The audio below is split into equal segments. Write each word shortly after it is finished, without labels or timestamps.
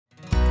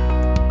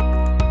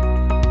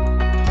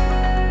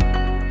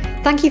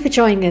Thank you for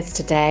joining us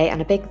today,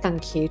 and a big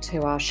thank you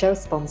to our show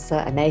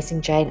sponsor,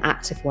 Amazing Jane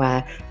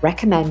Activewear,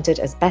 recommended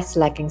as best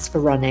leggings for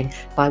running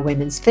by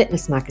Women's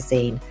Fitness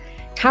magazine.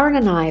 Karen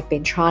and I have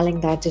been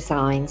trialling their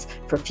designs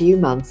for a few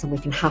months and we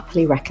can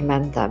happily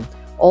recommend them.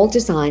 All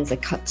designs are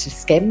cut to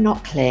skim,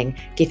 not cling,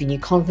 giving you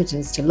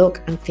confidence to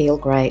look and feel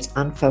great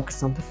and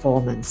focus on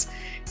performance.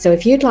 So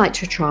if you'd like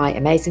to try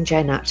Amazing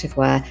Jane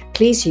Activewear,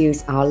 please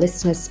use our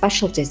listeners'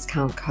 special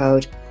discount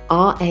code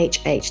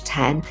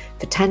RHH10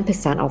 for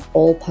 10% off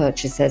all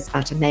purchases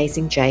at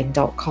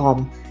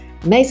AmazingJane.com.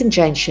 Amazing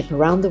Jane ship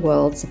around the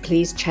world, so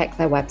please check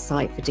their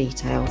website for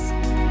details.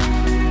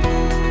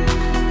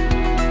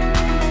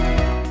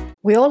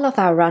 We all love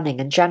our running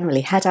and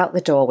generally head out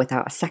the door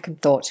without a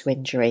second thought to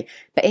injury,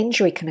 but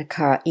injury can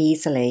occur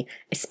easily,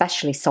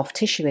 especially soft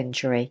tissue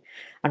injury,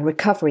 and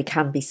recovery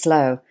can be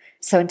slow.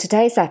 So in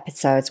today's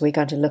episodes, we're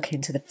going to look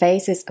into the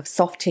phases of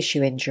soft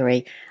tissue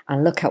injury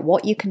and look at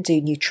what you can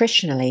do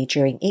nutritionally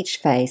during each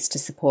phase to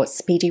support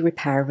speedy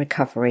repair and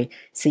recovery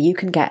so you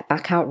can get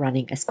back out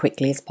running as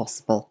quickly as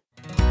possible.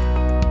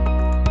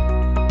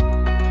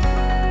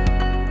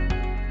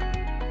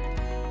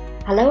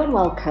 Hello and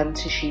welcome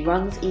to She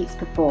Runs, Eats,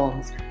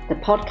 Performs, the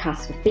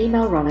podcast for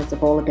female runners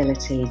of all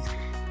abilities.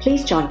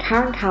 Please join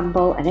Karen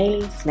Campbell and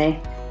Aileen Smith,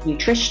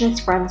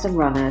 nutritionists, friends and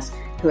runners,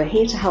 who are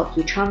here to help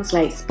you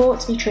translate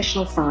sports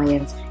nutritional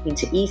science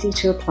into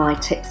easy-to-apply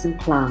tips and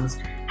plans,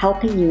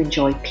 helping you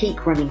enjoy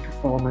peak running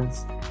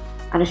performance,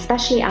 and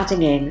especially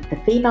adding in the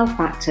female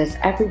factors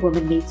every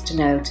woman needs to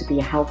know to be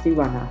a healthy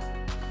runner.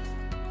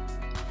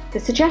 The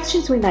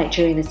suggestions we make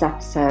during this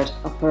episode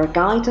are for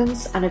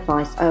guidance and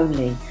advice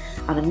only,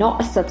 and are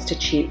not a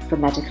substitute for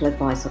medical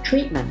advice or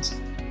treatment.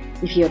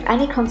 If you have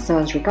any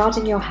concerns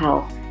regarding your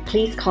health,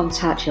 please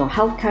contact your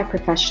healthcare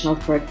professional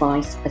for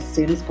advice as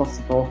soon as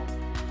possible.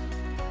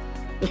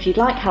 If you'd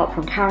like help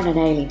from Karen and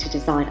Aileen to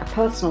design a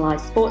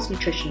personalised sports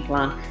nutrition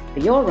plan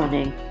for your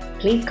running,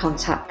 please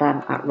contact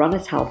them at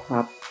Runners Health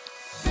Hub.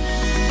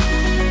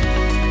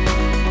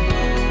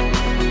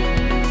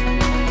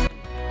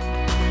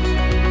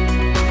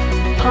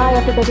 Hi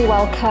everybody,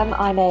 welcome.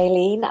 I'm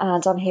Aileen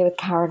and I'm here with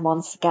Karen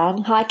once again.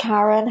 Hi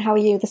Karen, how are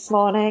you this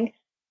morning?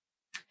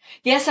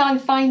 Yes, I'm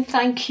fine,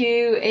 thank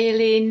you,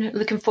 Aileen.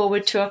 Looking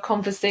forward to our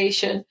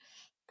conversation.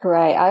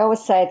 Great. I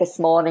always say this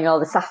morning or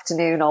this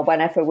afternoon or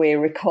whenever we're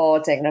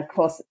recording, and of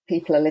course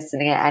people are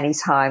listening at any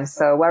time.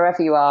 So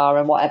wherever you are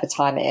and whatever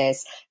time it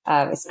is,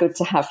 it's good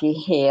to have you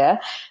here.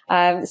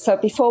 So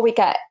before we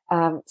get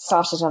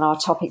started on our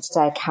topic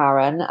today,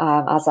 Karen,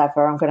 as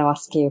ever, I'm going to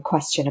ask you a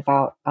question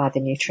about either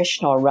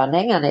nutrition or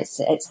running, and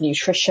it's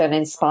nutrition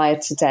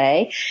inspired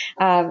today.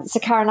 So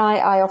Karen,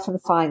 I often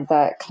find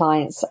that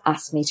clients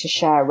ask me to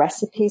share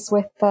recipes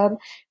with them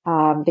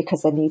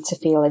because they need to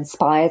feel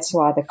inspired to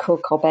either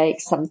cook or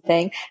bake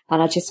something.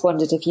 And I just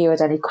wondered if you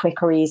had any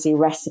quick or easy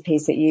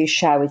recipes that you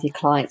share with your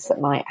clients that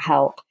might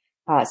help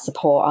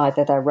support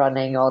either their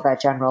running or their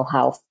general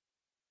health.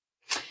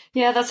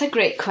 Yeah, that's a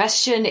great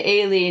question,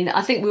 Aileen.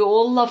 I think we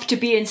all love to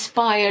be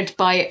inspired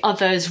by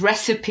others'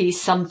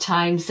 recipes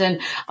sometimes, and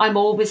I'm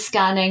always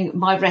scanning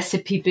my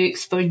recipe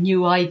books for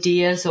new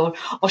ideas or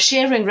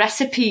sharing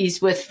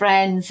recipes with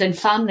friends and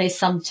family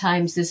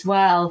sometimes as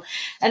well.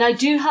 And I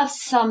do have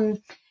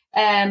several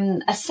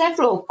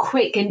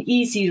quick and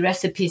easy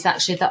recipes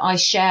actually that I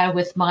share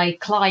with my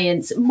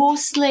clients,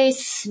 mostly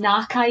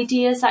snack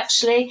ideas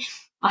actually.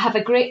 I have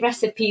a great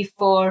recipe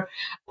for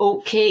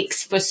oat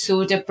cakes, for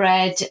soda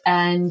bread,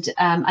 and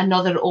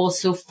another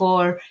also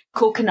for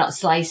coconut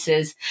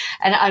slices.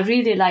 And I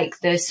really like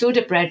the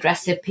soda bread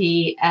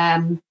recipe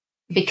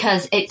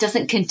because it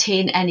doesn't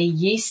contain any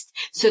yeast,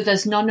 so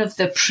there's none of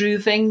the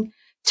proving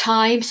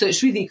time, so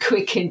it's really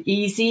quick and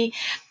easy.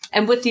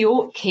 And with the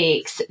oat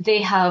cakes,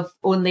 they have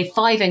only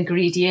 5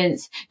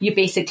 ingredients. You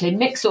basically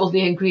mix all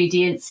the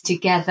ingredients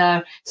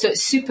together. So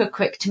it's super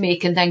quick to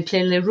make, and then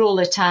clearly roll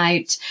it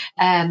out,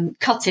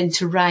 cut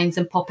into rounds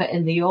and pop it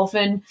in the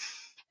oven.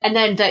 And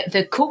then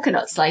the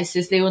coconut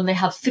slices, they only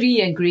have 3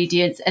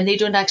 ingredients and they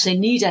don't actually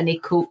need any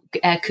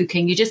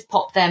cooking. You just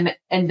pop them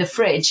in the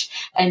fridge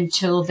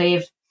until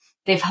they've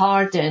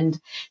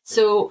hardened.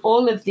 So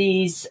all of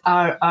these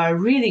are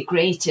really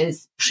great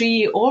as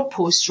pre or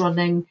post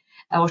running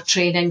or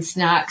training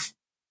snacks,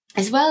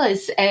 as well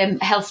as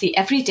healthy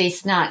everyday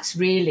snacks,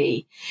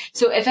 really.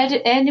 So if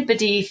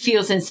anybody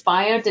feels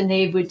inspired and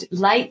they would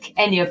like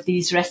any of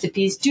these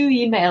recipes, do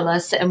email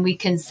us and we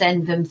can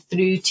send them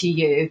through to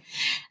you.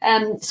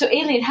 So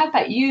Aileen, how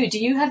about you? Do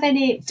you have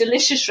any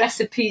delicious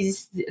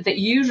recipes that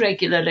you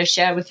regularly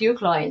share with your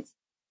clients?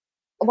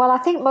 Well, I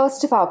think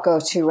most of our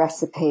go-to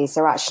recipes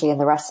are actually in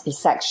the recipe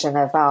section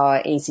of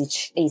our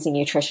Easy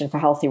Nutrition for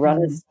Healthy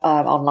Runners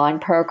online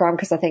program,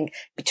 because I think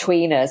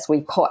between us, we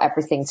put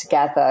everything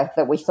together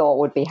that we thought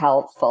would be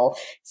helpful.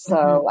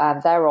 So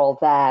they're all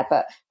there.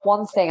 But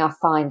one thing I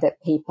find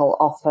that people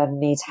often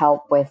need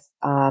help with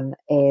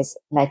is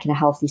making a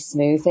healthy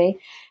smoothie.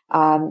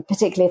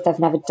 particularly if they've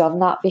never done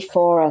that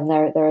before and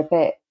they're a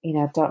bit,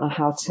 don't know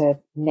how to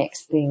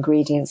mix the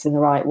ingredients in the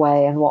right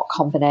way and what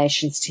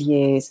combinations to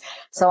use.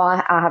 So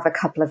I have a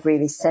couple of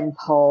really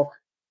simple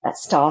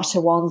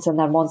starter ones, and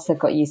then once they've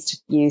got used to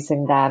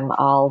using them,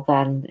 I'll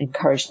then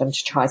encourage them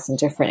to try some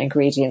different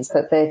ingredients.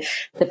 But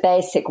the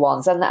basic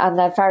ones, and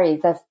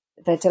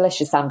they're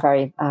delicious and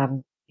very,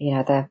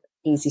 they're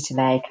easy to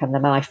make, and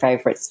they're my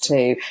favourites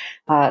too.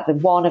 The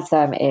one of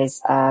them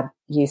is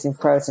using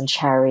frozen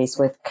cherries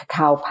with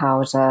cacao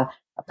powder,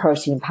 a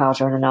protein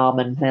powder, and an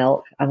almond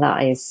milk. And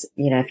that is,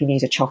 if you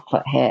need a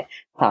chocolate hit,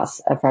 that's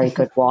a very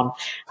good one.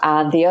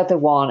 And the other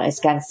one is,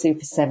 again,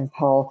 super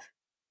simple.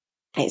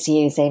 It's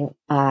using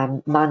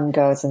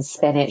mangoes and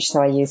spinach.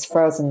 So I use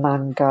frozen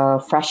mango,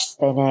 fresh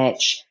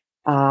spinach,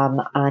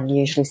 and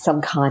usually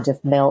some kind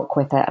of milk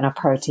with it and a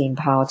protein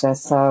powder.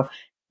 So,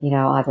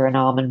 either an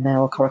almond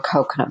milk or a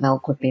coconut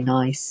milk would be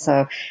nice.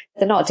 So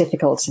they're not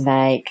difficult to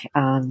make,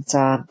 and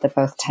they're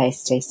both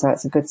tasty. So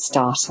it's a good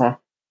starter.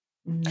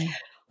 Mm.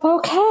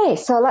 Okay,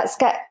 so let's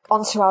get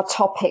onto our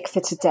topic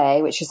for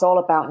today, which is all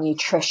about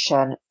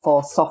nutrition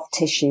for soft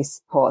tissue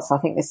support. So I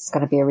think this is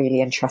going to be a really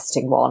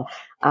interesting one,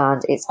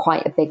 and it's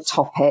quite a big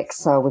topic.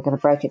 So we're going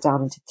to break it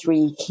down into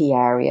 3 key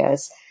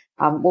areas.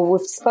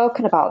 We've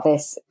spoken about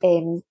this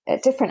in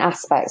different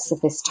aspects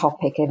of this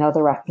topic in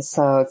other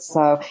episodes.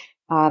 So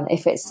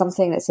if it's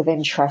something that's of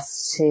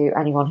interest to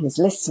anyone who's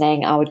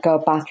listening, I would go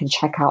back and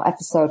check out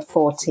episode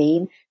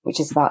 14, which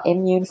is about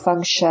immune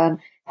function,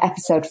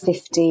 episode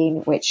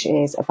 15, which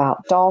is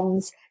about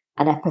DOMS,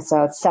 and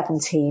episode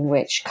 17,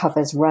 which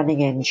covers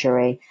running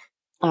injury.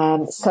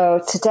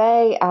 So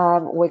today,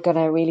 we're going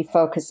to really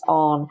focus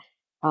on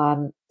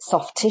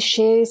soft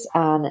tissues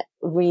and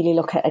really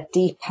look at a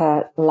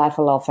deeper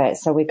level of it.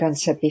 So we're going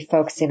to be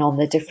focusing on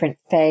the different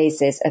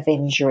phases of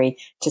injury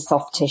to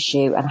soft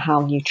tissue and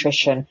how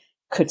nutrition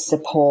could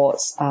support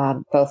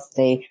both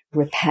the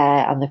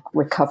repair and the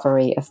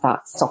recovery of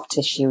that soft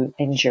tissue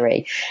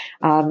injury.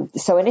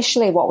 So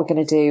initially what we're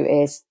going to do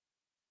is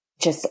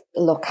just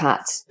look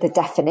at the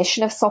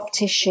definition of soft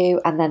tissue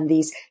and then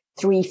these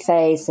 3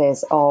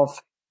 phases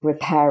of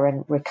repair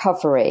and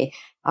recovery,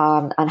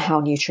 and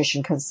how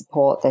nutrition can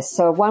support this.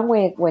 So when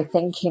we're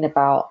thinking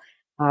about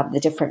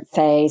the different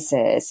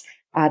phases,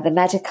 the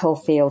medical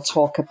field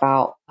talk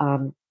about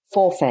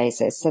 4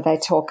 phases. So they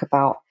talk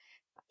about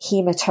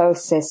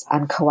hematosis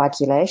and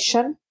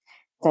coagulation.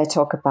 They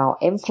talk about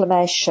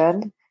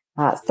inflammation,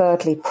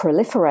 thirdly,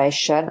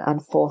 proliferation,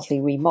 and fourthly,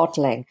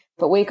 remodeling.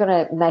 But we're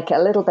going to make it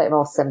a little bit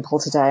more simple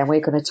today, and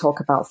we're going to talk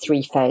about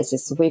 3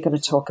 phases. So we're going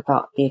to talk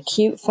about the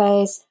acute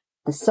phase,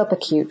 the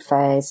subacute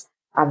phase,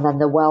 and then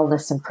the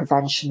wellness and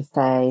prevention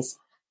phase.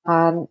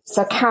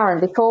 So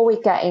Karen, before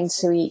we get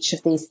into each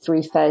of these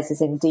 3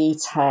 phases in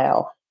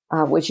detail,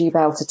 would you be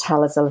able to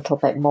tell us a little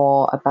bit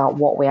more about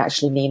what we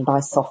actually mean by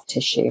soft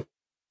tissue?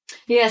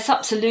 Yes,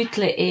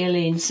 absolutely,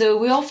 Aileen. So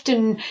we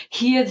often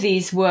hear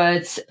these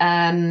words,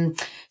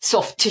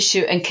 soft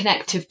tissue and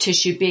connective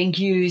tissue, being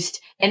used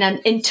in an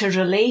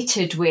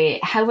interrelated way.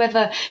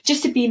 However,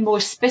 just to be more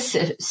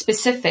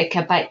specific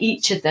about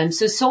each of them.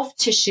 So soft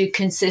tissue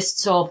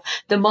consists of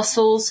the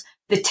muscles,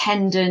 the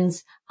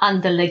tendons,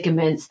 and the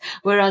ligaments,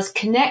 whereas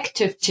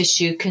connective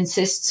tissue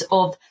consists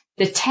of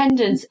the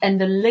tendons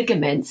and the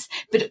ligaments,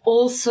 but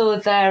also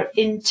their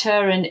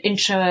inter and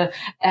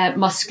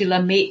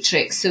intramuscular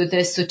matrix. So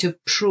the sort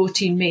of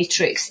protein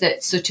matrix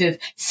that sort of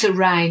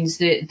surrounds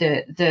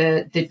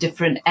the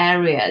different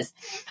areas.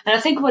 And I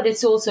think what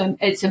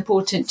it's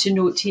important to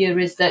note here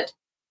is that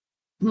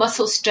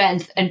muscle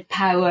strength and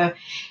power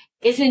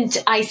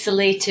isn't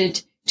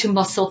isolated to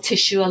muscle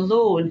tissue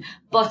alone,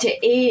 but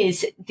it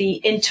is the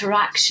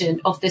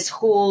interaction of this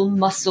whole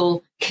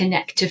muscle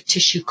connective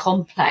tissue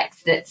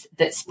complex that's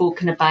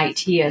spoken about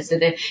here. So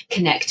the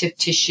connective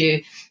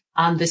tissue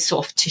and the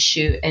soft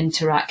tissue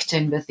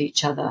interacting with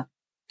each other.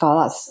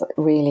 Oh, that's a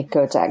really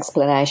good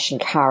explanation,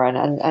 Karen.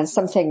 And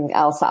something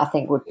else that I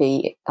think would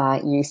be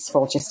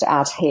useful just to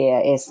add here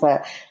is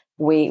that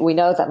we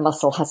know that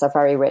muscle has a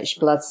very rich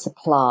blood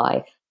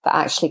supply, but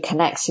actually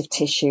connective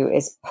tissue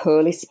is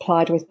poorly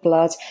supplied with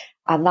blood.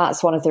 And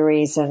that's one of the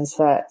reasons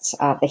that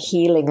the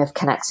healing of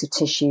connective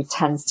tissue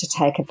tends to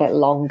take a bit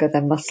longer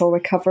than muscle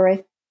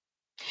recovery.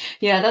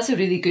 Yeah, that's a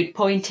really good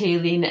point,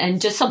 Aileen.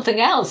 And just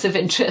something else of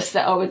interest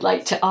that I would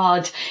like to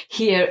add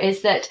here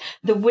is that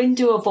the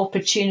window of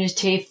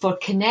opportunity for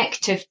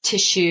connective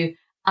tissue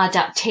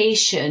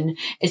adaptation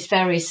is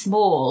very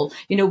small.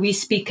 We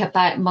speak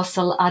about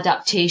muscle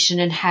adaptation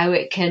and how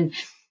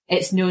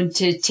it's known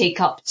to take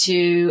up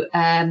to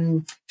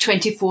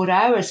 24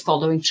 hours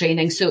following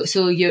training.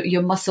 So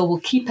your muscle will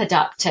keep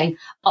adapting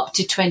up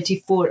to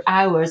 24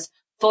 hours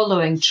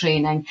following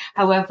training.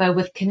 However,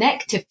 with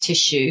connective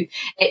tissue,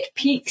 it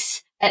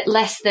peaks at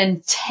less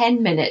than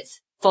 10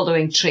 minutes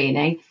following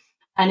training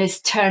and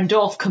is turned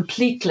off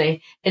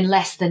completely in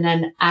less than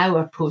an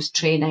hour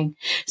post-training.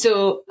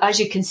 So as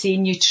you can see,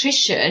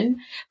 nutrition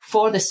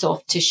for the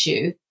soft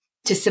tissue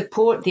to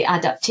support the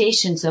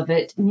adaptations of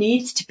it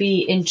needs to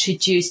be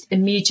introduced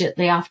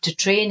immediately after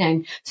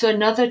training. So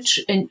another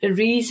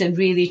reason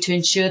really to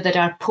ensure that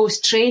our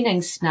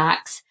post-training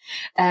snacks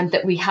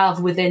that we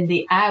have within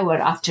the hour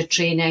after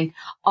training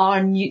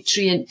are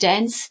nutrient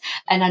dense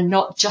and are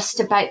not just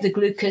about the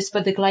glucose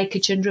for the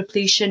glycogen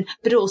repletion,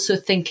 but also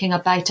thinking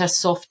about our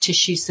soft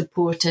tissue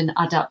support and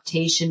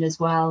adaptation as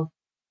well.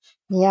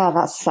 Yeah,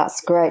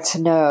 that's great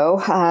to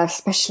know,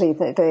 especially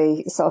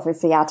the sort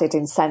of the added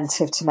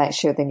incentive to make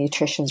sure the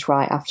nutrition's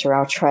right after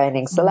our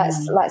training. So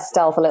let's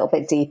delve a little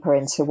bit deeper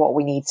into what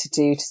we need to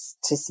do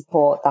to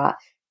support that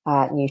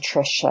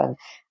nutrition.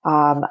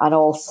 And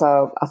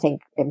also, I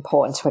think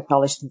important to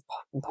acknowledge the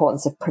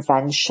importance of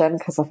prevention,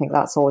 because I think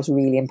that's always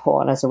really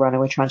important as a runner.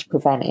 We're trying to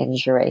prevent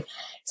injury.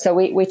 So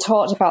we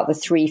talked about the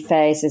 3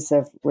 phases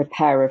of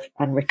repair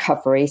and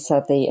recovery.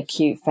 So the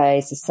acute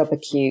phase, the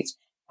subacute,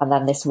 and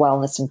then this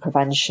wellness and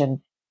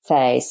prevention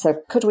phase.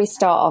 So could we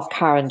start off,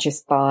 Karen,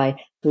 just by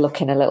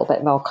looking a little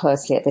bit more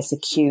closely at this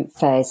acute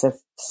phase of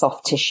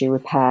soft tissue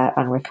repair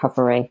and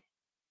recovery?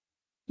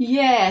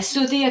 Yeah,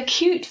 so the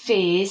acute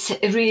phase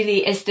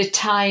really is the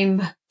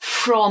time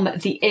from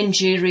the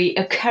injury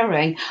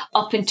occurring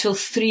up until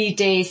 3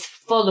 days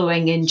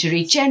following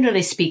injury.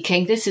 Generally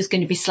speaking, this is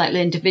going to be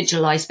slightly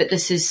individualized, but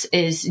this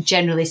is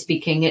generally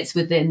speaking, it's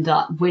within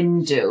that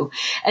window.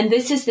 And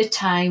this is the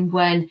time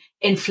when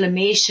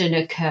inflammation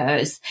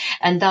occurs.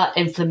 And that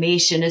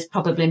inflammation, as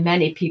probably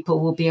many people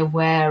will be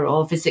aware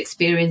of, is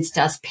experienced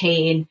as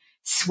pain,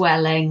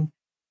 swelling,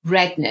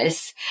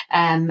 redness,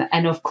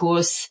 and of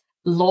course,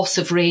 loss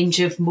of range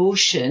of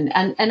motion,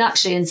 and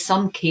actually in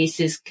some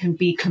cases can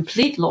be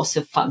complete loss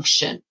of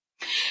function.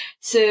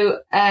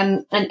 So,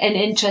 and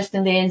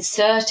interestingly, in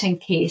certain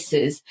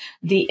cases,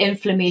 the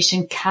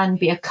inflammation can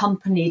be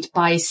accompanied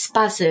by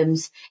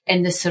spasms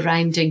in the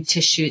surrounding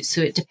tissue.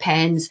 So it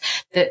depends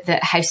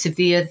that how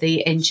severe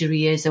the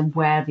injury is and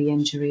where the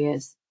injury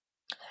is.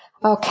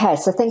 Okay,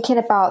 so thinking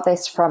about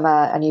this from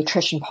a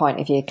nutrition point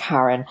of view,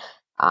 Karen,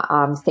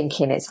 I'm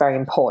thinking it's very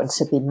important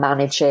to be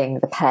managing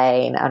the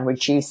pain and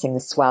reducing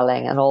the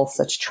swelling, and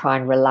also to try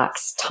and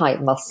relax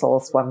tight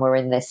muscles when we're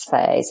in this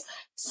phase.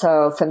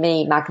 So for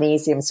me,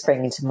 magnesium's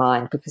springing to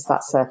mind because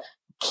that's a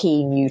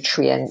key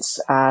nutrient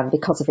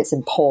because of its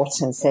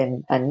importance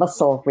in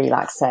muscle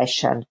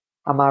relaxation.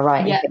 Am I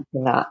right in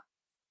thinking that?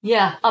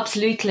 Yeah,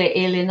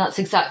 absolutely, Aileen. That's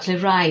exactly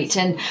right.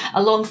 And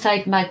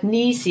alongside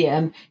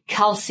magnesium,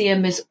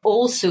 calcium is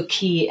also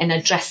key in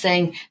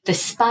addressing the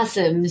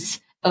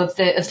spasms of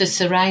the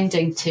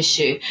surrounding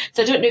tissue.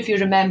 So I don't know if you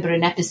remember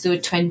in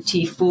episode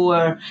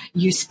 24,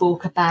 you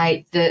spoke about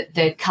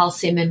the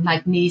calcium and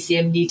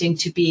magnesium needing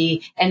to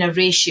be in a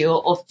ratio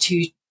of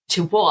 2:1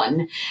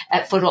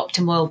 for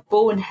optimal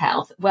bone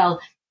health.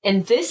 Well,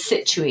 in this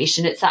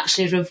situation, it's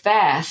actually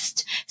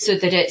reversed so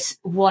that it's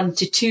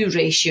 1:2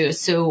 ratio.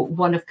 So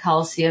 1 of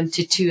calcium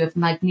to 2 of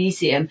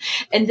magnesium.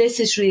 And this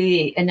is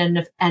really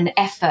an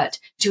effort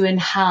to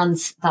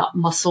enhance that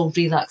muscle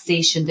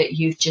relaxation that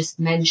you've just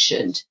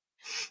mentioned.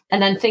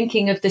 And then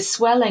thinking of the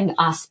swelling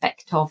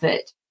aspect of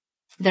it,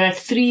 there are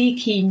 3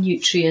 key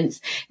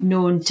nutrients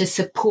known to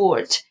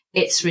support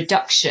its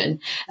reduction.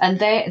 And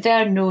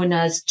they're known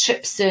as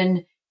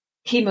trypsin,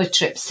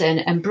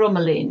 chymotrypsin, and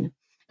bromelain.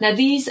 Now,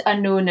 these are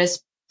known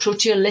as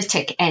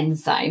proteolytic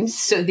enzymes.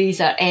 So these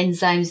are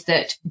enzymes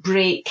that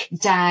break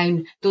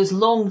down those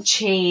long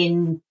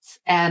chain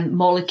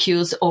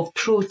molecules of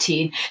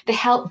protein. They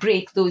help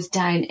break those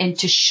down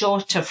into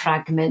shorter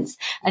fragments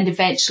and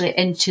eventually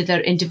into their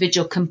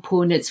individual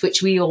components,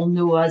 which we all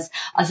know as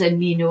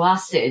amino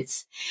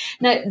acids.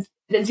 Now,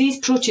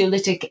 these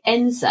proteolytic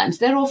enzymes,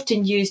 they're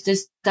often used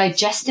as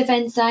digestive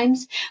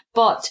enzymes,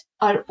 but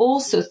are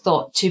also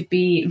thought to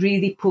be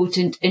really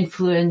potent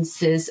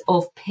influences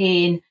of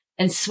pain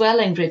and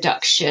swelling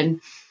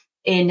reduction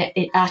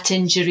at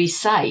injury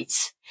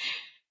sites.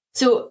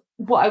 So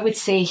what I would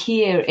say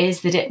here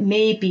is that it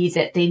may be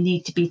that they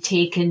need to be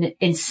taken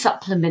in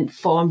supplement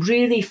form,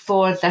 really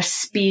for their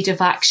speed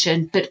of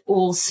action, but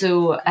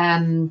also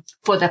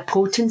for their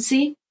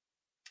potency.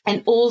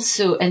 And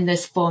also in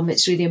this form,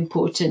 it's really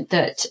important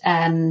that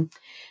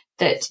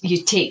that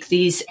you take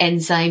these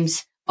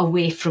enzymes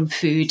away from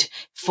food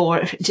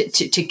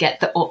to get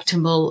the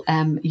optimal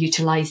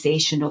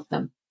utilization of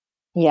them.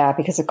 Yeah,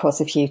 because of course,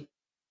 if you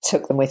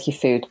took them with your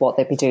food, what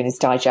they'd be doing is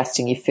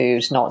digesting your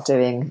food, not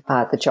doing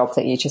the job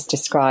that you just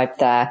described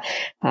there.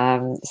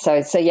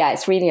 So yeah,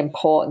 it's really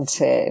important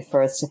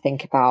for us to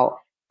think about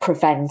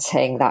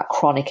preventing that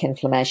chronic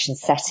inflammation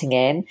setting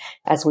in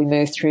as we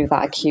move through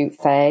that acute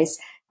phase.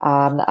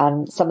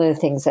 And some of the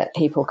things that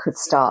people could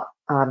start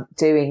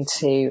doing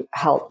to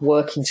help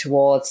working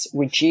towards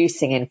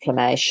reducing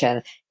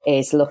inflammation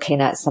is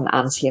looking at some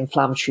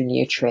anti-inflammatory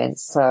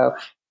nutrients. So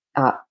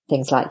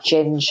things like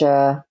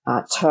ginger,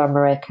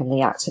 turmeric, and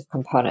the active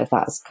component of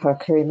that is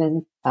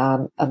curcumin,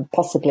 and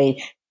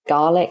possibly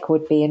garlic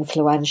would be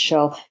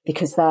influential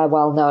because they're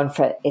well known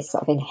for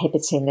sort of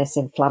inhibiting this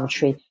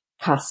inflammatory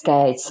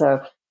cascade.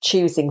 So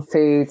choosing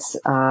foods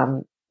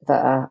that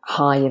are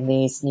high in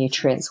these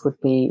nutrients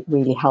would be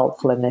really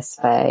helpful in this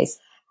phase.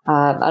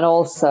 And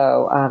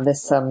also,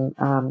 there's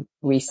some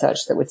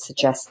research that would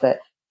suggest that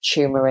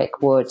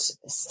turmeric would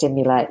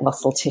stimulate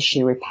muscle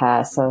tissue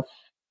repair. So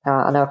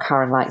I know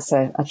Karen likes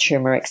a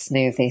turmeric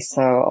smoothie,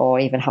 or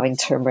even having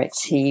turmeric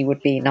tea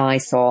would be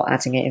nice, or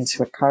adding it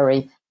into a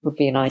curry would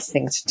be a nice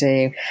thing to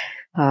do.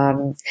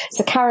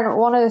 So Karen,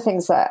 one of the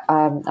things that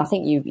I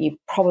think you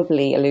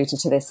probably alluded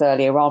to this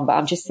earlier on, but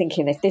I'm just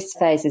thinking if this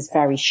phase is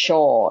very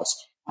short,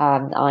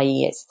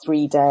 i.e. it's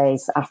 3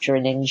 days after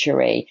an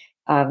injury,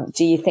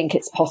 do you think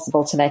it's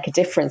possible to make a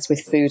difference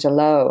with food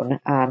alone,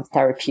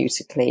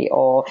 therapeutically,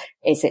 or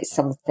is it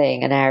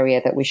an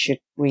area that we should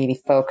really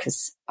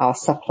focus our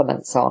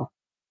supplements on?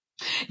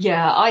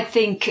 Yeah, I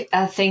think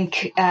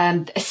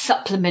a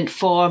supplement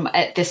form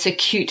at this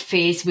acute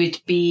phase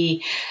would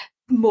be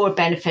more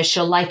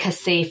beneficial, like I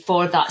say,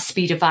 for that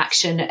speed of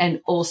action and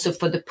also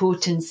for the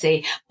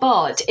potency.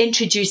 But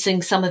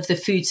introducing some of the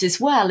foods as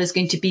well is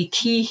going to be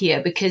key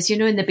here, because,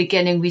 in the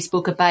beginning we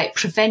spoke about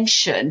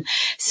prevention.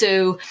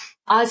 So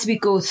as we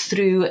go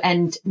through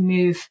and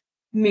move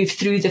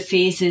through the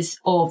phases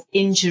of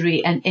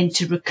injury and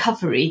into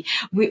recovery,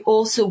 we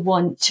also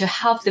want to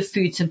have the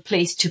foods in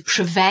place to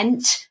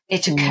prevent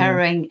it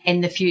occurring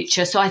in the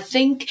future. So I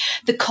think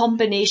the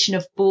combination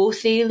of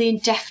both, Aileen,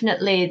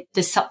 definitely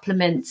the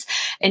supplements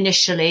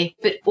initially,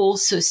 but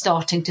also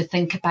starting to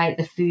think about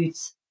the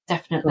foods,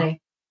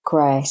 definitely.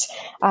 Great.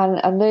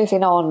 And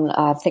moving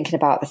on, thinking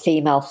about the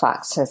female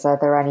factors, are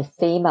there any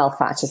female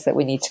factors that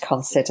we need to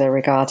consider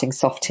regarding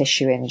soft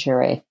tissue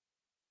injury?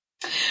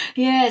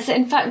 Yes,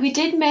 in fact, we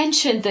did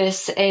mention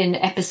this in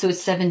episode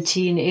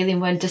 17, Aileen,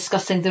 when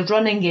discussing the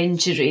running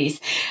injuries.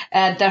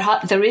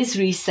 There is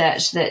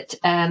research that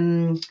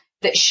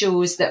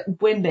shows that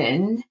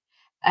women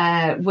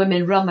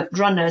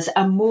runners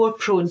are more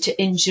prone to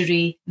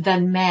injury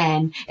than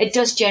men. It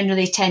does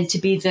generally tend to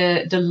be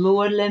the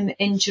lower limb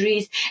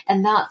injuries,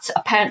 and that's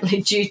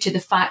apparently due to the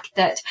fact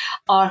that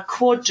our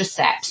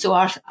quadriceps, so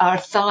our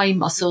thigh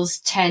muscles,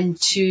 tend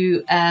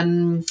to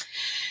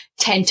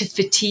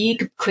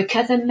fatigue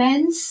quicker than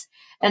men's.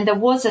 And there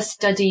was a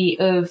study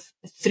of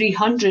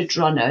 300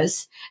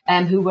 runners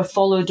who were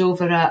followed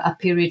over a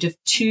period of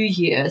 2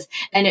 years,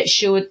 and it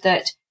showed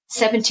that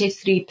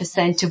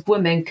 73% of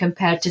women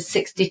compared to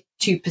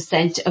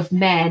 62% of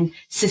men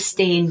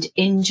sustained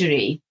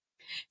injury.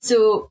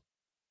 So,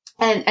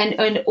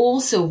 and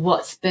also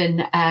what's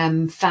been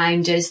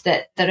found is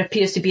that there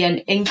appears to be an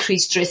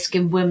increased risk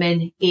in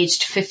women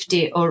aged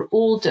 50 or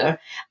older,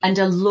 and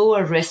a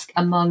lower risk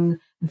among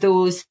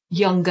those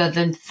younger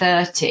than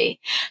 30.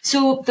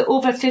 So the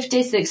over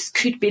 50s, this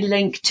could be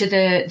linked to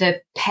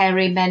the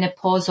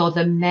perimenopause or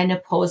the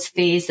menopause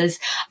phases,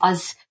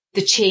 as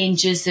the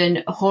changes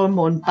in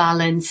hormone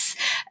balance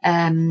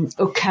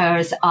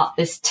occurs at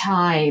this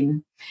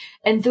time.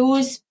 And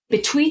those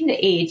between the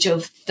age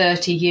of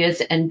 30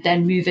 years and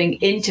then moving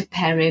into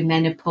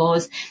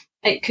perimenopause,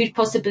 it could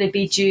possibly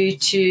be due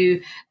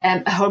to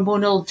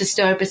hormonal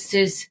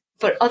disturbances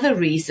for other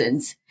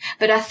reasons.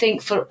 But I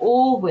think for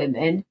all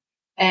women,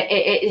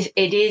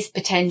 it is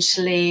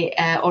potentially,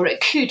 or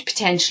it could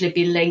potentially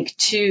be linked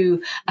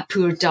to a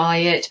poor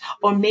diet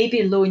or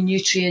maybe low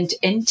nutrient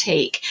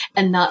intake,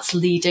 and that's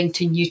leading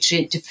to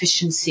nutrient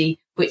deficiency,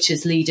 which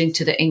is leading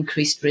to the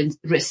increased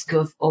risk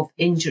of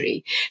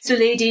injury. So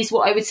ladies,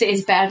 what I would say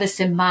is bear this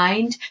in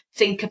mind.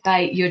 Think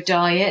about your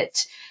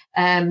diet.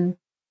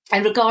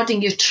 And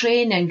regarding your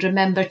training,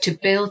 remember to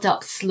build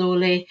up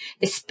slowly,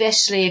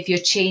 especially if you're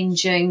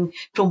changing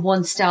from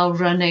one style of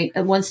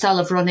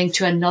running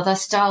to another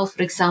style.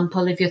 For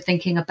example, if you're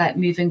thinking about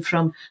moving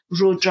from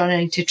road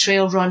running to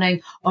trail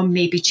running, or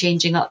maybe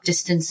changing up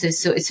distances.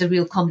 So it's a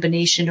real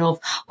combination of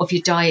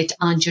your diet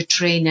and your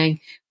training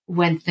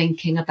when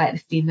thinking about the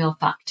female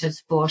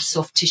factors for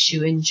soft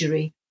tissue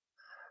injury.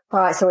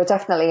 Right, so we're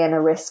definitely in an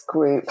at-risk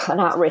group.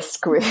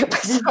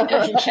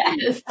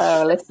 Yes.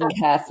 So listen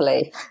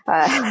carefully.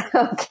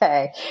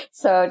 Okay,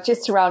 so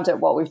just to round up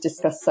what we've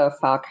discussed so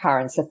far,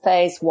 Karen. So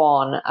phase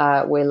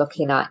 1, we're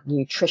looking at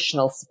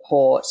nutritional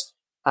support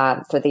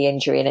for the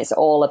injury, and it's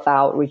all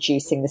about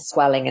reducing the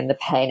swelling and the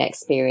pain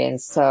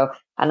experience. So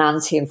an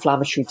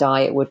anti-inflammatory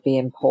diet would be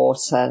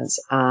important,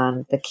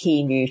 and the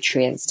key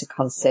nutrients to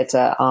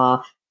consider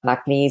are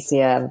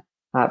magnesium,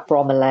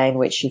 bromelain,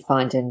 which you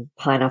find in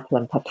pineapple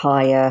and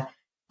papaya,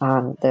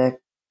 the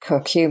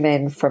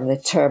curcumin from the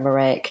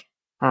turmeric,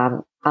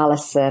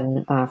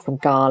 allicin from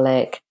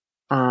garlic,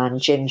 and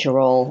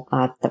gingerol,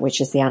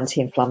 which is the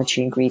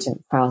anti-inflammatory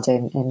ingredient found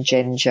in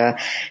ginger.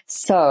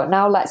 So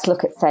now let's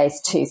look at phase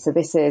 2. So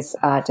this is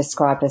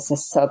described as a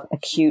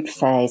subacute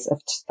phase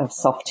of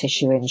soft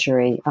tissue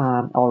injury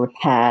or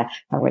repair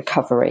and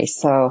recovery.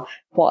 So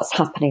what's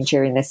happening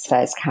during this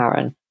phase,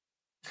 Karen?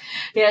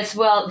 Yes,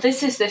 well,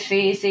 this is the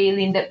phase,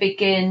 Aileen, that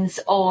begins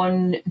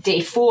on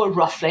day 4,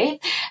 roughly,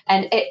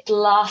 and it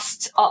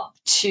lasts up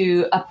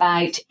to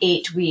about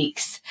 8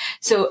 weeks.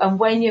 So, and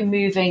when you're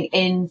moving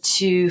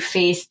into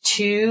phase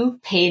 2,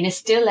 pain is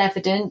still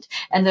evident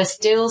and there's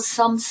still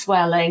some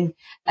swelling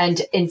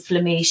and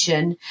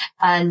inflammation,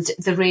 and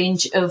the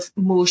range of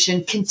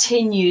motion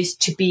continues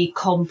to be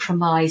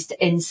compromised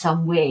in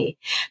some way.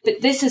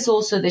 But this is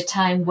also the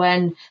time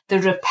when the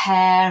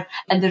repair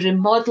and the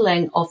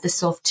remodeling of the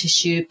soft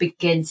tissue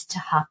begins to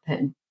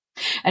happen.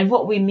 And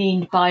what we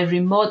mean by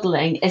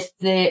remodeling is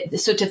the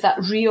sort of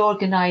that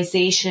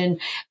reorganization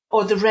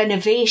or the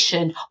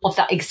renovation of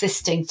that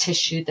existing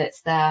tissue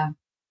that's there.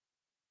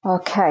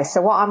 Okay,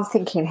 so what I'm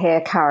thinking here,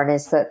 Karen,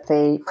 is that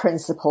the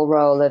principal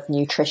role of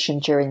nutrition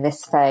during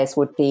this phase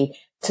would be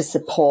to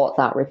support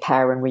that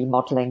repair and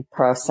remodeling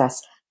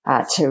process,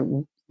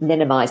 to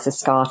minimize the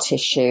scar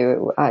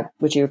tissue.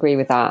 Would you agree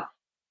with that?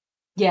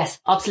 Yes,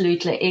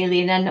 absolutely,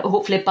 Aileen. And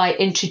hopefully by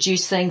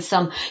introducing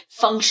some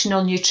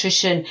functional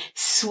nutrition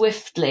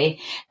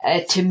swiftly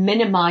to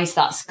minimize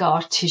that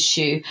scar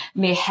tissue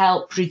may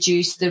help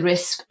reduce the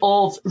risk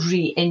of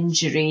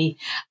re-injury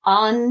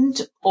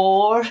and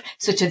or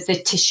sort of the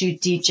tissue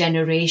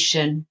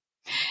degeneration.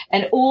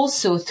 And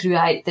also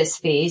throughout this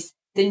phase,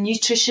 the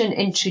nutrition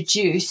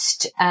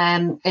introduced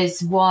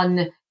is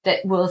one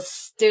that will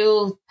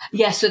still,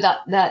 so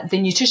that the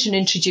nutrition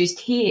introduced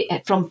here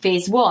from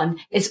phase 1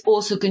 is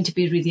also going to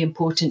be really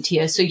important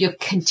here. So you're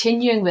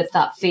continuing with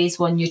that phase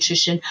 1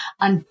 nutrition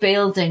and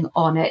building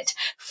on it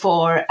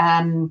for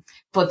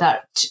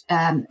that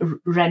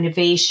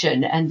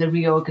renovation and the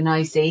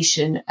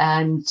reorganization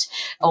and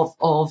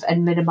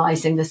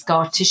minimizing the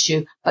scar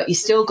tissue. But you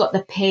still got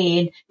the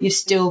pain, you've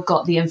still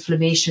got the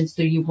inflammation,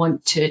 so you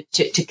want to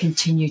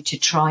continue to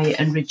try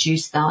and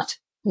reduce that.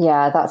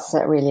 Yeah, that's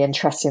really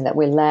interesting that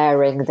we're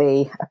layering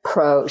the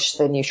approach,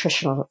 the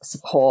nutritional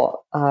support,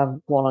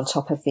 one on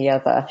top of the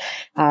other.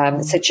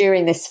 So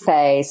during this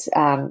phase,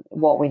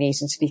 what we need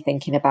to be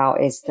thinking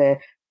about is the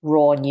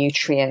raw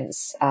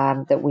nutrients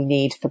that we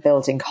need for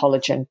building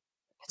collagen,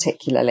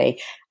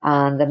 particularly.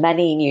 And the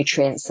many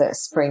nutrients that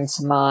spring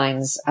to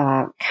mind,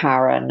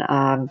 Karen,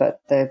 but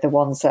the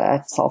ones that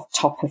are sort of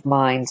top of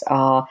mind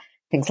are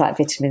things like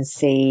vitamin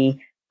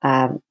C,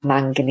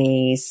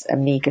 manganese,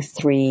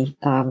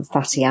 omega-3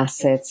 fatty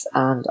acids,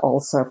 and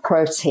also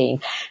protein.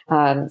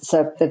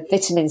 So the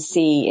vitamin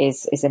C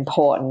is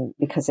important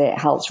because it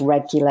helps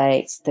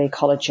regulate the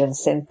collagen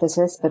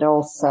synthesis, but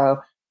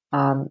also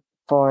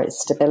for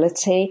its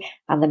stability.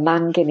 And the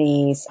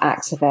manganese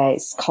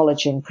activates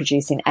collagen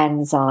producing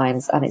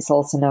enzymes, and it's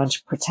also known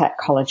to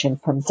protect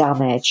collagen from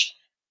damage.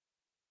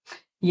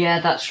 Yeah,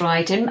 that's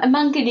right. And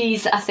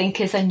manganese, I think,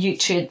 is a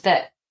nutrient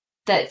that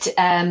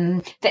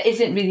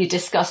isn't really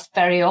discussed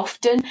very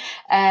often.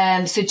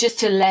 So just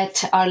to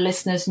let our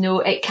listeners know,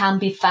 it can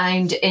be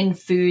found in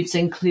foods,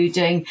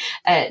 including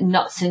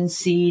nuts and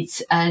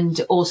seeds and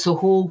also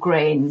whole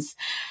grains.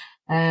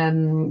 So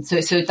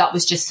that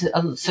was just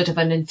a sort of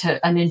an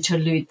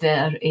interlude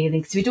there,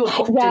 Aileen, because we don't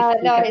often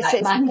think about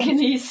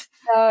manganese.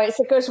 No, it's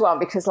a good one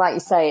because, like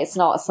you say, it's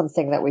not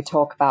something that we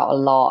talk about a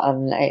lot,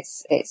 and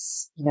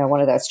it's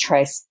one of those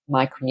trace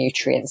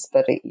micronutrients,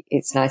 but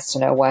it's nice to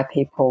know where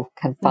people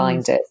can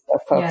find it. So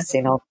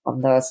focusing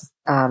on those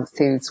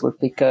foods would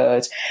be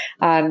good.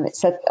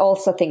 So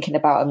also thinking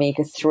about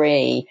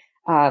omega-3,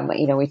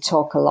 we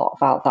talk a lot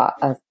about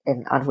that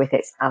and with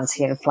its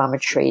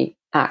anti-inflammatory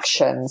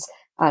actions,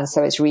 and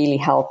so it's really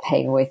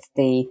helping with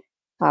the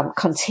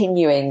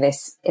continuing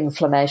this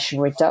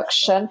inflammation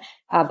reduction.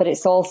 But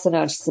it's also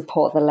known to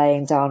support the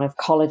laying down of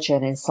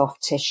collagen in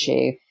soft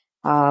tissue.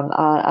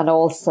 And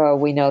also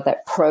we know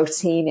that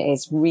protein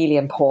is really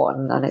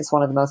important, and it's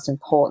one of the most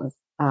important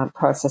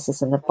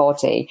processes in the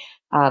body.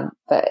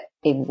 But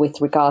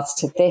with regards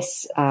to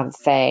this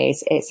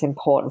phase, it's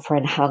important for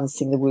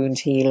enhancing the wound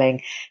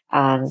healing,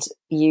 and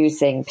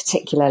using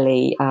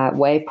particularly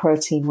whey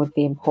protein would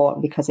be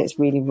important because it's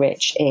really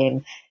rich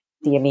in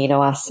the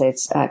amino acid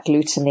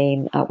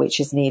glutamine, which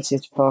is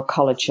needed for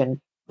collagen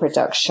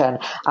production.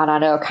 And I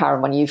know,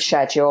 Karen, when you've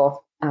shared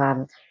your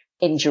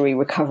injury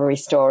recovery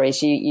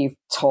stories, you've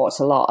talked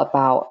a lot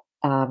about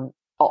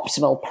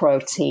optimal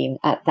protein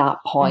at that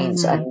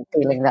point, and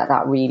feeling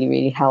that really,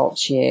 really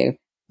helped you.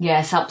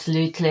 Yes,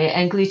 absolutely.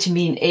 And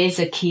glutamine is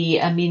a key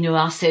amino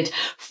acid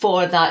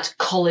for that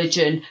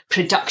collagen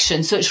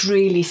production. So it's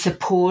really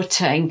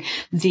supporting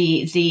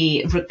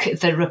the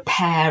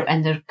repair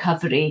and the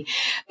recovery.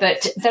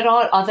 But there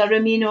are other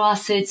amino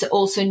acids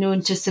also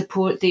known to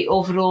support the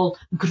overall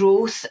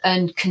growth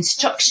and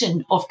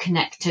construction of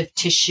connective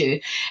tissue.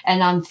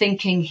 And I'm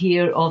thinking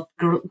here of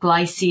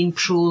glycine,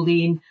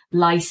 proline,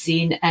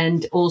 lysine,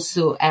 and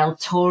also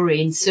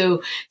L-taurine.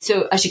 So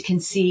as you can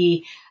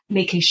see,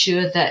 making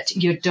sure that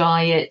your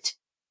diet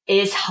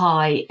is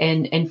high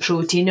in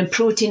protein, and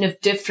protein of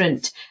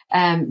different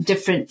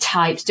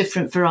types,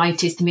 different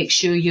varieties, to make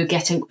sure you're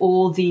getting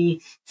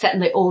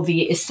certainly all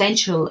the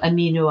essential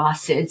amino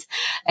acids.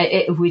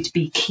 It would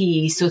be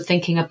key. So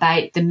thinking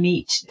about the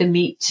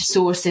meat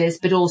sources,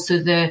 but also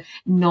the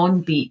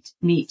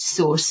non-meat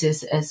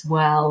sources as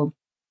well.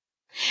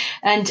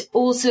 And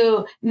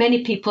also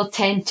many people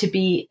tend to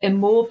be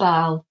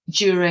immobile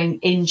during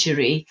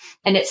injury,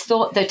 and it's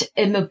thought that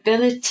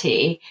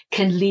immobility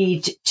can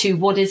lead to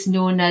what is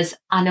known as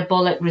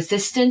anabolic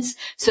resistance.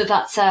 So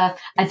that's a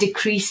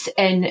decrease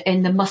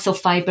in the muscle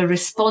fiber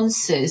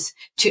responses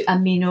to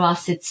amino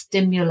acid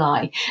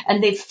stimuli.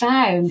 And they've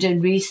found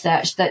in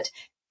research that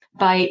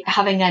by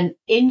having an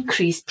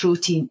increased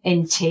protein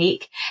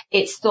intake,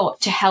 it's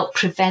thought to help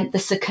prevent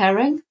this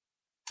occurring.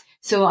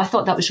 So I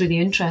thought that was really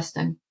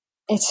interesting.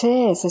 It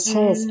is.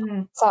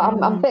 So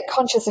I'm a bit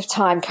conscious of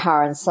time,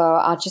 Karen, so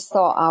I just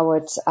thought I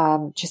would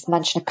just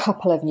mention a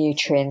couple of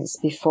nutrients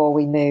before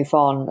we move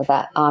on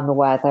that I'm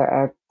aware that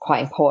are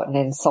quite important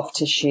in soft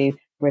tissue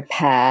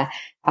repair.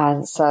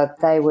 And so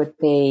they would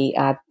be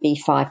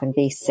B5 and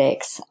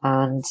B6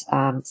 and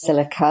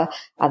silica,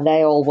 and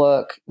they all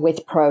work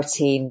with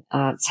protein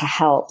to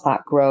help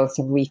that growth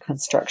and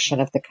reconstruction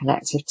of the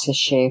connective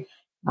tissue.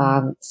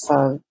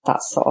 So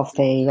that's sort of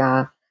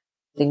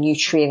the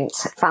nutrient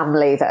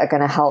family that are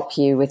going to help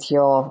you with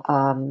your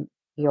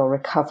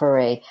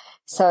recovery.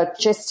 So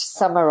just to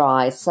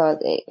summarize, so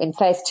in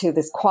phase 2,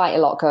 there's quite a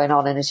lot going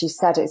on. And as you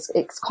said,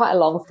 it's quite a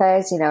long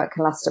phase. It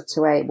can last up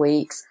to 8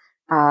 weeks.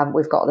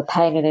 We've got the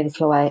pain and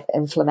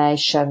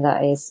inflammation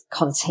that is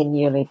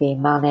continually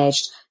being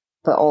managed,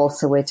 but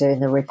also we're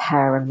doing the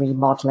repair and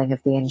remodeling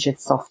of the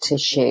injured soft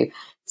tissue.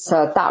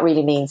 So that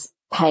really means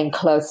paying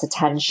close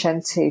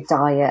attention to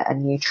diet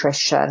and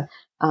nutrition.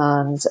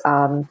 And,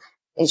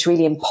 it's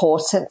really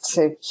important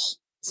to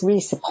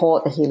really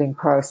support the healing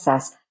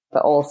process,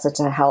 but also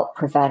to help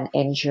prevent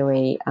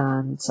injury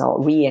or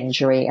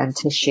re-injury and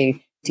tissue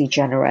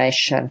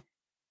degeneration.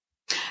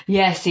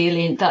 Yes,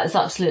 Aileen, that is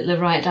absolutely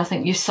right. I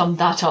think you summed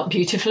that up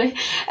beautifully.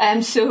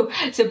 So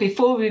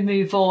before we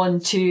move on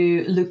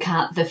to look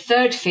at the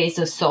third phase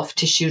of soft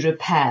tissue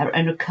repair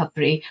and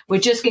recovery,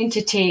 we're just going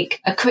to take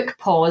a quick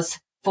pause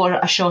for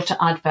a shorter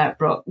advert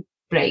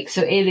break.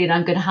 So Aileen,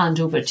 I'm going to hand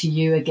over to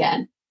you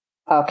again.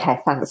 Okay,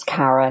 thanks,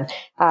 Karen.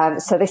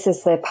 So this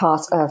is the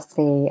part of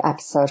the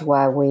episode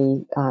where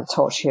we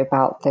talk to you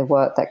about the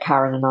work that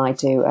Karen and I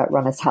do at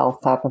Runners Health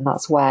Hub, and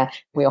that's where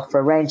we offer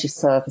a range of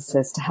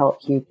services to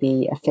help you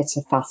be a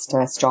fitter,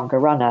 faster, stronger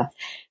runner.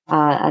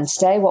 And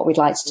today what we'd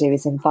like to do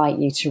is invite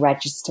you to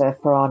register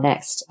for our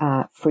next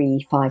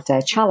free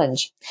 5-day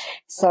challenge.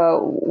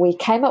 So we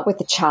came up with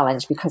the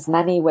challenge because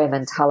many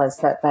women tell us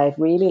that they'd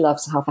really love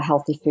to have a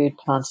healthy food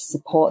plan to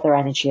support their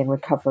energy and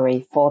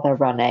recovery for their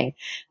running,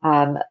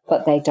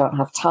 but they don't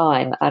have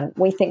time. And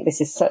we think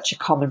this is such a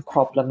common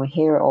problem. We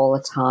hear it all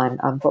the time,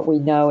 but we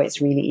know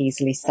it's really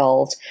easily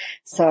solved.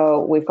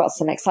 So we've got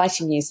some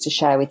exciting news to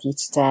share with you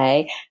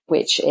today,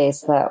 which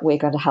is that we're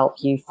going to help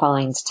you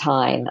find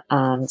time,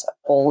 and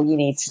all you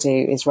need to do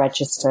is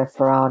register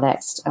for our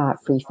next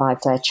free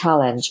 5-day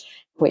challenge,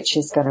 which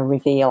is going to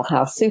reveal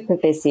how super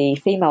busy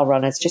female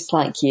runners just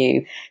like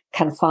you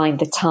can find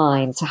the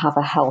time to have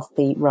a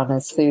healthy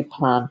runner's food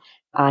plan.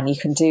 And you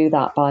can do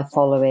that by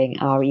following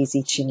our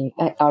Easy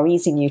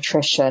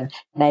Nutrition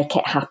Make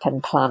It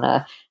Happen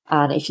planner.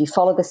 And if you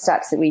follow the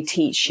steps that we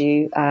teach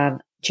you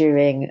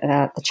during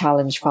the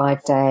challenge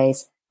 5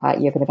 days,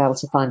 you're going to be able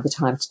to find the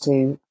time to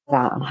do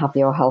that and have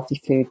your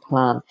healthy food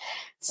plan.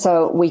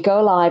 So we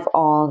go live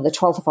on the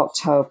 12th of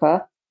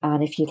October.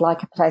 And if you'd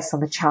like a place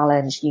on the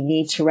challenge, you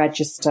need to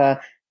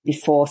register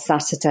before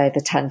Saturday,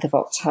 the 10th of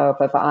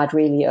October. But I'd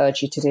really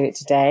urge you to do it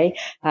today.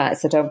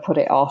 So don't put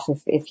it off.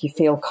 If you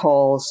feel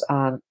called,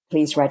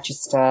 please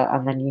register,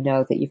 and then you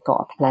know that you've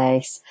got a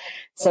place.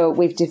 So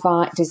we've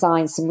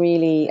designed some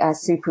really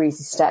super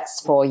easy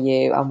steps for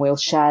you, and we'll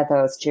share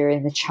those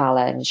during the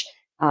challenge.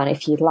 And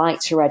if you'd like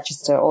to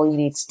register, all you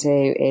need to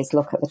do is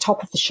look at the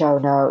top of the show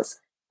notes,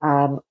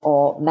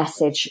 or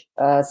message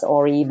us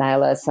or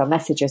email us. So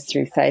message us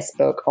through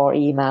Facebook or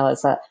email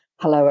us at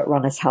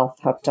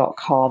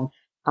hello@runnershealthhub.com.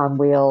 And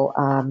we'll,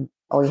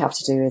 all you have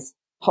to do is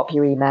pop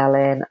your email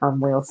in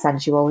and we'll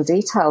send you all the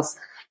details.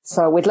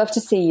 So we'd love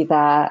to see you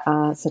there.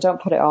 So don't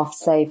put it off.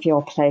 Save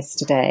your place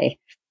today.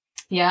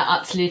 Yeah,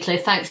 absolutely.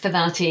 Thanks for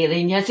that,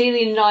 Aileen. Yes,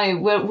 Aileen and I,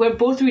 we're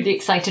both really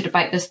excited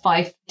about this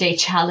 5-day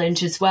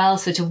challenge as well,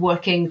 sort of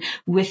working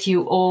with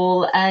you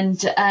all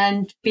and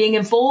being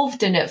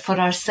involved in it for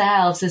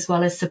ourselves as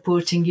well as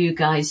supporting you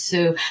guys.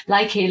 So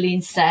like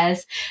Aileen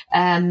says,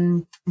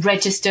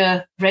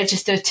 register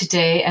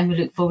today, and we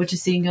look forward to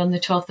seeing you on the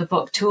 12th of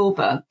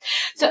October.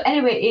 So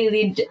anyway,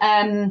 Aileen,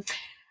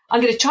 I'm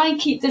going to try and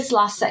keep this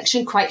last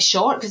section quite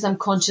short because I'm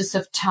conscious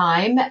of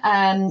time.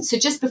 So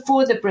just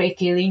before the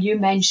break, Aileen, you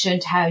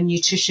mentioned how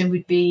nutrition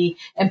would be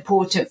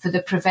important for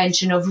the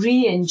prevention of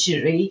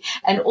re-injury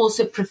and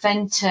also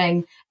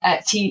preventing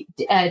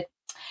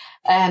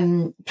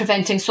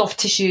soft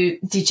tissue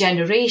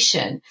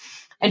degeneration.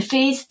 And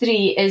phase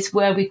 3 is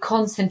where we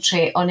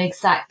concentrate on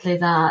exactly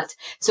that.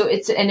 So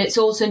it's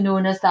also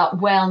known as that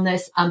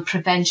wellness and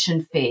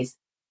prevention phase.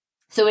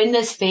 So in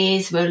this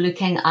phase, we're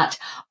looking at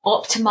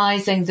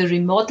optimizing the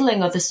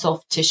remodeling of the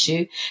soft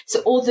tissue.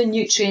 So all the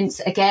nutrients,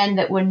 again,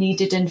 that were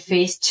needed in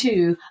phase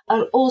 2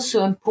 are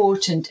also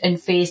important in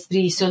phase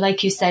 3. So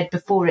like you said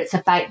before, it's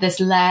about this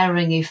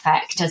layering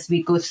effect as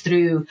we go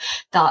through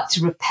that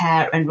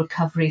repair and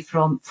recovery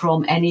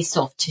from any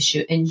soft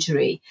tissue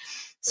injury.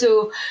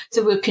 So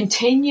we're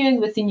continuing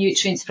with the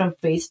nutrients from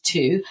phase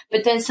 2,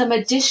 but then some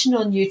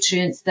additional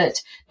nutrients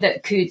that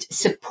could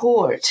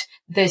support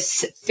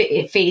this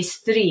phase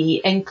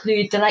 3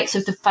 include the likes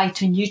of the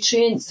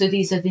phytonutrients. So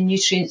these are the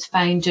nutrients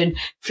found in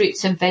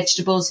fruits and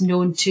vegetables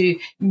known to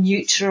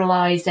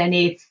neutralize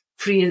any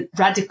free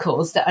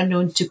radicals that are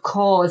known to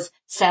cause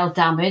cell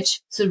damage.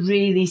 So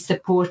really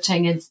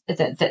supporting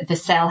the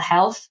cell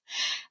health.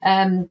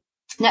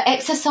 Now,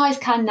 exercise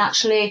can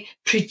naturally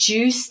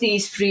produce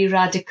these free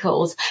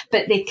radicals,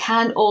 but they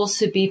can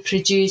also be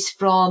produced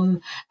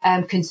from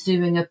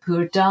consuming a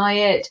poor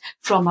diet,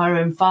 from our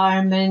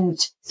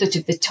environment, sort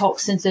of the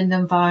toxins in the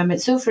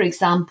environment. So, for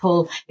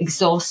example,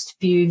 exhaust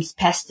fumes,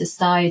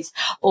 pesticides,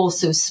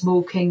 also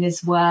smoking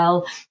as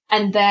well.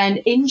 And then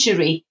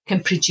injury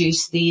can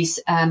produce these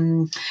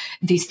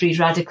free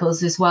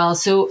radicals as well.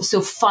 So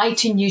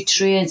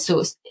phytonutrients,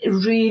 so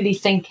really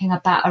thinking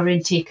about our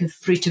intake of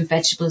fruit and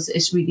vegetables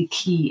is really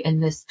key in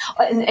this,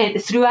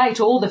 and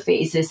throughout all the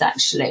phases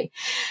actually.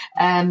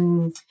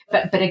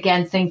 But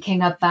again,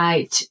 thinking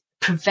about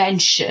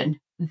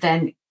prevention,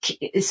 then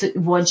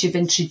once you've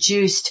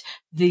introduced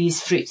these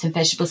fruits and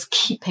vegetables,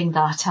 keeping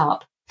that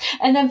up.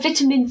 And then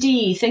vitamin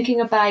D, thinking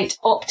about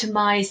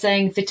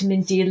optimizing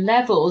vitamin D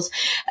levels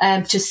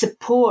to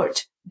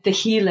support the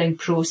healing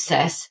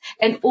process,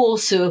 and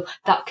also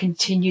that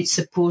continued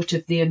support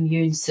of the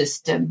immune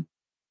system.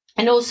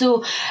 And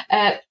also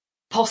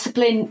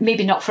possibly,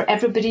 maybe not for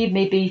everybody,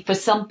 maybe for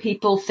some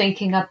people,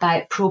 thinking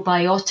about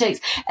probiotics.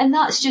 And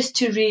that's just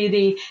to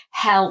really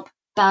help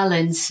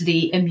balance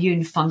the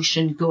immune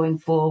function going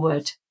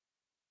forward.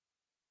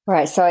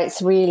 Right. So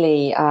it's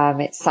really,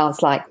 it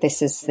sounds like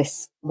this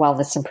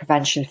wellness and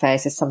prevention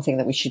phase is something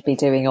that we should be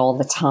doing all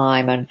the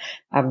time.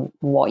 And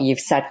what you've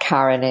said,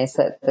 Karen, is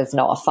that there's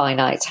not a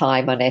finite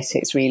time on it.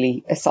 It's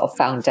really a sort of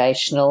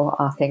foundational,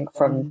 I think,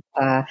 from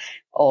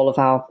all of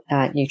our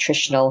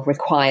nutritional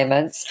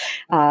requirements.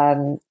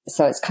 So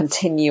it's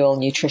continual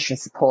nutrition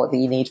support that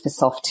you need for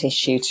soft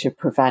tissue to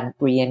prevent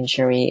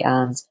re-injury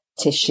and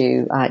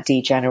tissue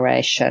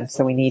degeneration.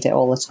 So we need it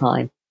all the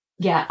time.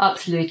 Yeah,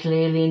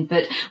 absolutely, Aileen.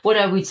 But what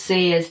I would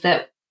say is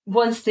that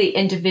once the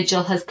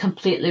individual has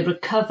completely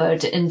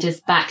recovered and is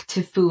back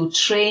to full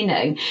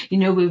training, we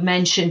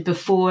mentioned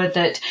before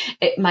that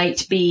it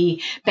might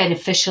be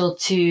beneficial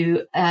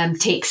to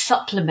take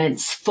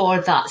supplements for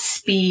that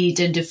speed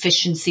and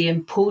efficiency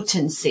and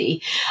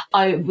potency.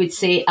 I would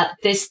say at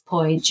this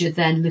point, you're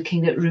then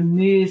looking at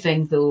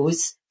removing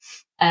those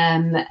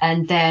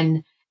and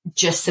then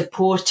just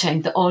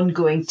supporting the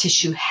ongoing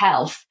tissue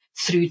health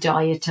through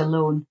diet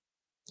alone.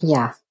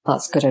 Yeah,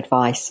 that's good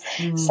advice.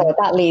 So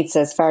that leads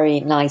us very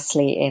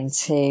nicely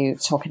into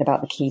talking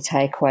about the key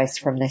takeaways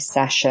from this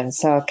session.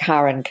 So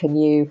Karen, can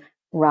you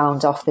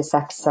round off this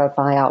episode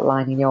by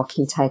outlining your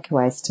key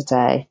takeaways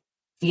today?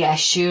 Yeah,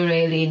 sure,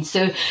 Aileen.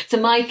 So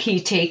my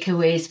key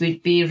takeaways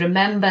would be,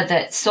 remember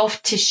that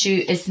soft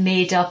tissue is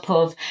made up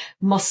of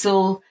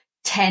muscle,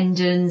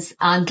 tendons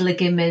and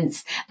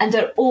ligaments, and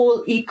they're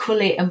all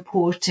equally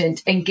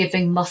important in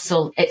giving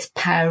muscle its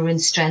power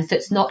and strength.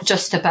 It's not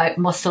just about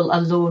muscle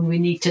alone. We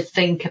need to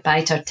think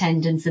about our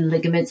tendons and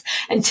ligaments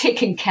and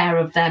taking care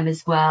of them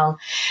as well.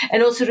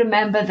 And also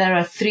remember, there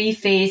are 3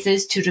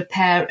 phases to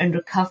repair and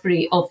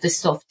recovery of the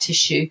soft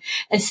tissue,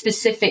 and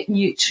specific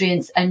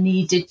nutrients are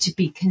needed to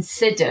be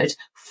considered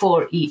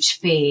for each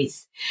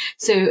phase.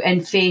 So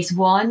in phase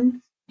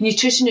 1,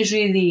 nutrition is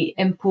really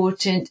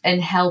important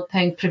in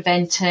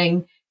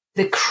preventing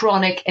the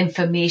chronic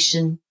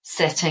inflammation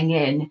setting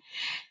in.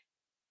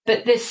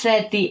 But this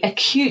said,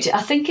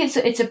 I think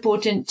it's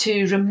important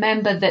to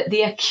remember that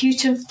the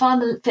acute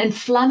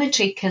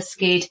inflammatory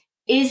cascade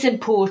is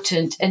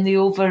important in the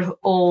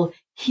overall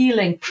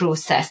healing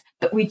process,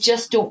 but we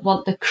just don't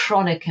want the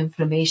chronic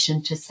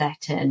inflammation to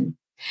set in.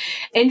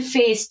 In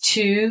phase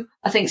 2,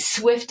 I think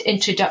swift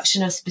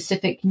introduction of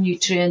specific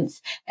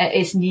nutrients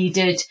is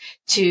needed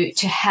to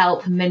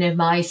help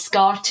minimize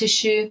scar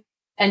tissue.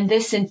 And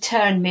this in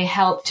turn may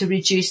help to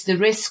reduce the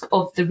risk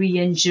of the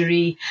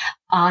re-injury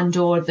and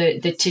or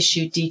the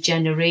tissue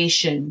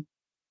degeneration.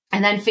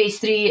 And then phase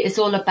 3 is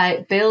all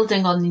about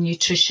building on the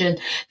nutrition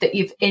that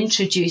you've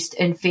introduced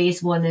in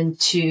phase 1 and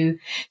 2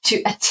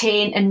 to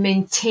attain and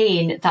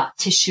maintain that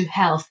tissue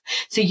health,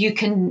 so you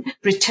can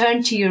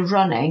return to your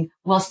running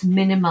whilst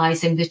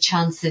minimizing the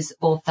chances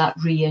of that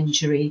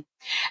re-injury.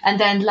 And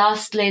then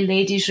lastly,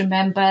 ladies,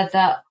 remember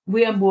that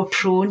we are more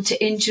prone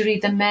to injury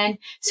than men.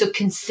 So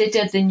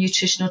consider the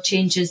nutritional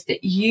changes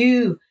that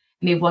you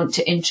may want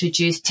to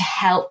introduce to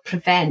help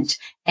prevent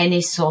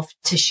any soft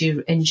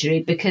tissue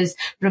injury, because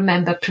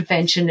remember,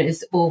 prevention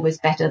is always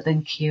better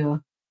than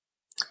cure.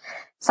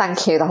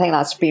 Thank you. I think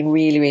that's been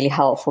really, really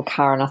helpful,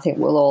 Karen. I think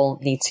we'll all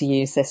need to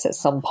use this at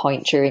some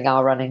point during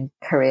our running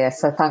career.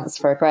 So thanks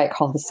for a great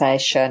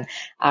conversation.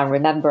 And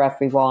remember,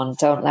 everyone,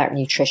 don't let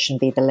nutrition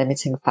be the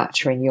limiting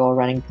factor in your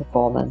running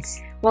performance.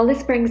 Well,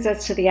 this brings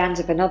us to the end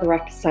of another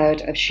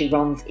episode of She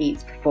Runs,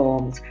 Eats,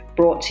 Performs,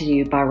 brought to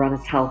you by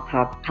Runners Health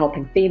Hub,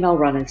 helping female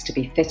runners to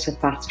be fitter,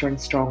 faster and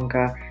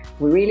stronger.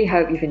 We really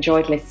hope you've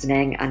enjoyed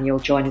listening and you'll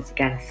join us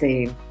again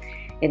soon.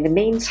 In the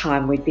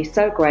meantime, we'd be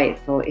so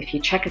grateful if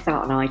you check us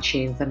out on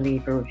iTunes and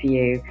leave a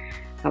review.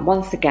 And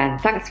once again,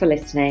 thanks for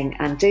listening,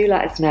 and do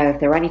let us know if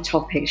there are any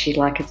topics you'd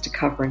like us to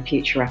cover in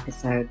future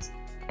episodes.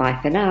 Bye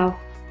for now.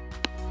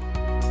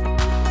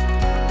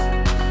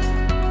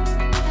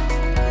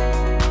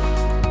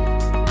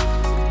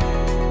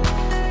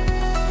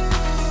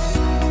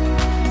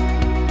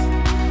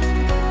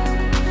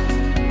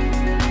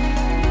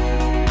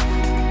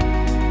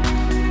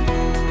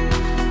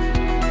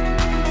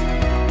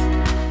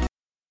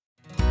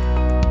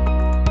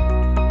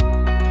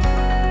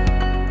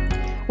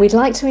 We'd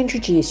like to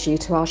introduce you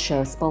to our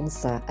show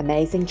sponsor,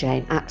 Amazing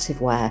Jane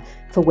Activewear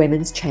for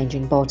women's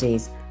changing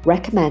bodies,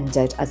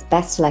 recommended as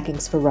best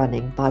leggings for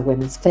running by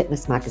Women's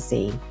Fitness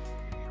magazine.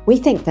 We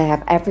think they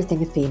have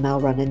everything a female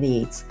runner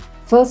needs.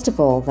 First of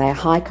all, they are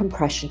high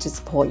compression to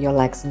support your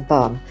legs and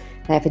bum.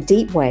 They have a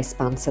deep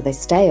waistband so they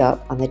stay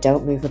up and they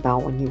don't move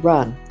about when you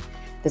run.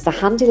 There's a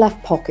handy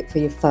left pocket for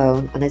your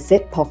phone and a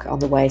zip pocket on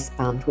the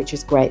waistband, which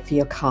is great for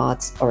your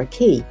cards or a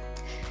key.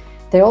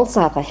 They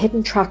also have a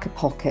hidden tracker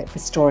pocket for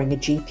storing a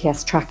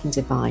GPS tracking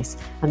device,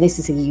 and this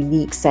is a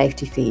unique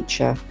safety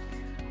feature.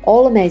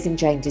 All Amazing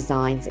Jane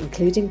designs,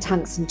 including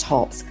tanks and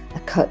tops,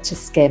 are cut to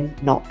skim,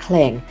 not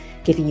cling,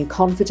 giving you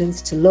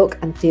confidence to look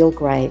and feel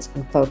great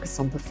and focus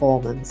on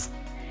performance.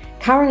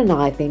 Karen and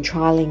I have been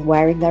trialling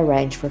wearing their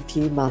range for a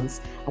few months,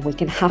 and we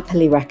can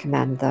happily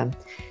recommend them.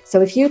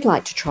 So if you'd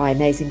like to try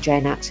Amazing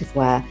Jane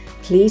Activewear,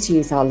 please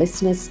use our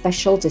listeners'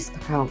 special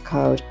discount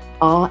code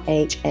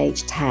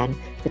RHH10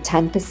 for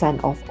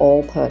 10% off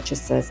all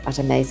purchases at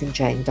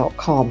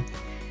AmazingJane.com.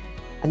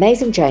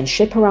 Amazing Jane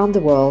ship around the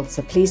world,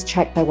 so please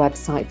check their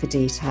website for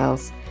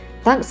details.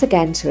 Thanks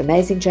again to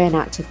Amazing Jane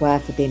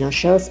Activewear for being our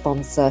show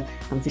sponsor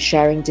and for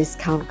sharing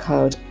discount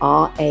code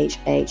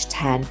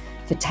RHH10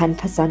 for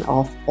 10%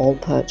 off all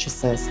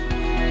purchases.